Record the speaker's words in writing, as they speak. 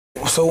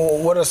So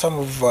what are some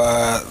of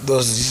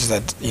those diseases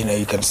that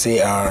you can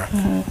say are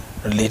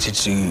related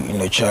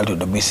to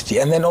childhood obesity?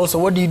 And then also,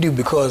 what do you do?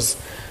 Because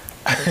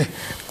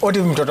what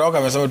if mtoto wako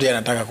amesema tu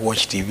anataka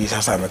kuwatch TV,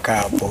 sasa amekaa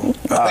hapo?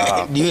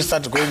 Do you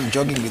start going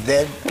jogging with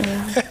them?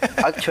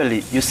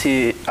 Actually, you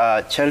see,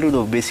 childhood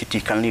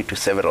obesity can lead to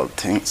several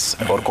things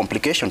or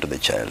complication to the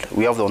child.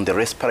 We have on the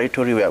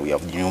respiratory, where we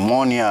have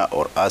pneumonia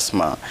or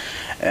asthma,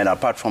 and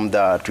apart from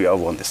that, we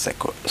have on the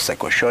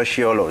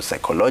psychosocial or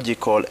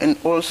psychological, and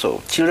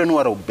also children who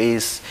are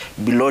obese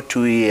below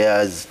 2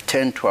 years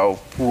tend to have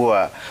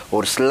poor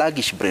or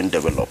sluggish brain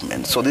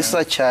development. So this is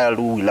a child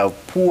who will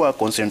have poor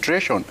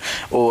concentration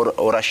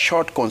or a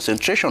short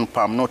concentration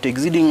palm, not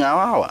exceeding an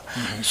hour.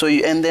 So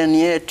and then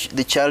yet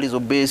the child is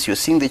obese, you're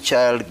seeing the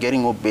child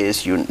getting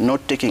obese, you're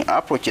not taking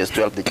approaches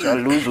to help the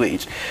child lose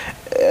weight.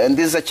 And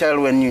this is a child,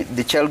 when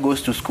the child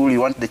goes to school,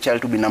 you want the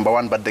child to be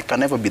 #1, but they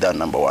can never be that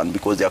 #1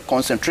 because their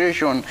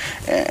concentration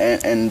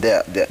and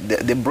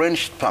the brain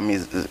span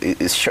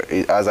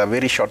has a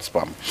very short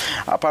span.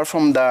 Apart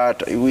from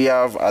that, we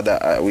have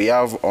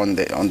on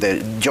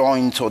the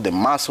joints or the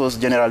muscles,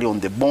 generally on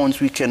the bones,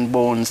 weakened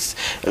bones,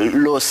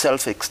 low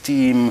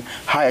self-esteem,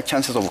 higher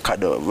chances of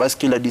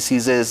cardiovascular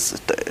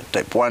diseases,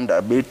 type 1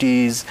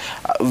 diabetes,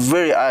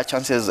 very high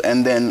chances,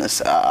 and then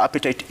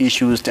appetite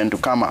issues tend to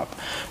come up.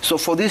 So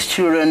for these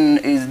children,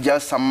 is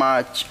just a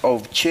match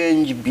of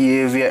change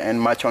behavior and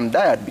match on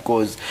diet,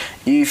 because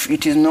if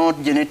it is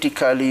not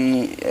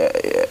genetically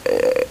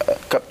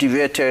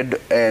captivated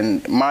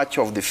and much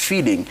of the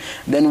feeding,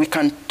 then we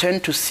can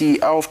tend to see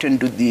how often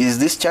is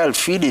this child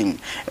feeding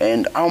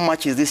and how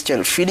much is this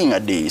child feeding a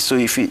day. So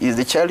if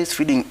the child is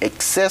feeding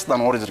excess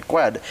than what is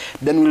required,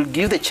 then we'll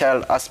give the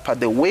child as per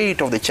the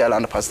weight of the child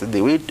and as per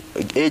the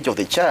age of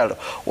the child,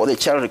 what the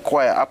child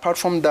requires. Apart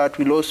from that,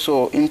 we'll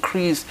also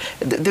increase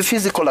the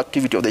physical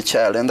activity of the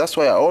child. And that's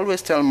why I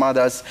always tell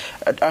mothers,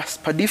 as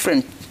per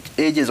different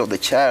ages of the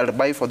child,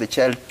 buy for the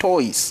child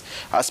toys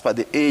as per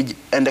the age,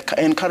 and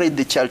encourage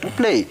the child to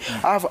play.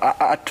 Have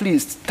at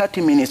least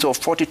 30 minutes or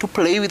 40 to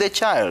play with the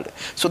child,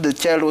 so the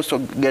child also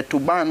get to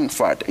burn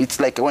fat. It's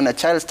like when a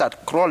child starts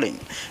crawling,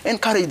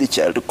 encourage the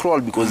child to crawl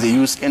because they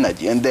use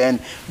energy. And then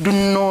do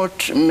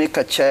not make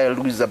a child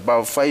who is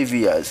above 5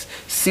 years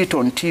sit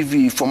on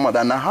TV for more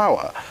than an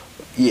hour.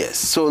 Yes,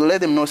 so let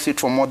them not sit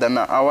for more than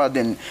an hour.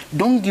 Then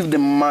don't give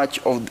them much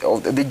of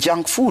the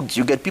junk foods.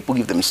 You get people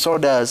give them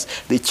sodas,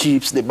 the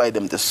chips, they buy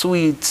them the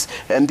sweets,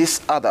 and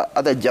this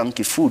other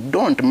junky food.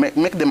 Don't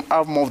make them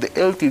have more of the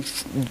healthy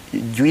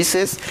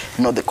juices,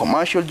 not the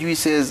commercial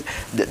juices,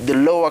 the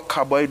lower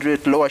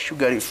carbohydrate, lower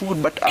sugary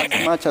food, but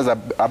as much as a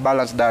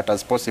balanced diet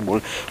as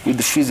possible with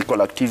the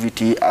physical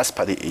activity as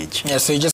per the age. Yeah, so you just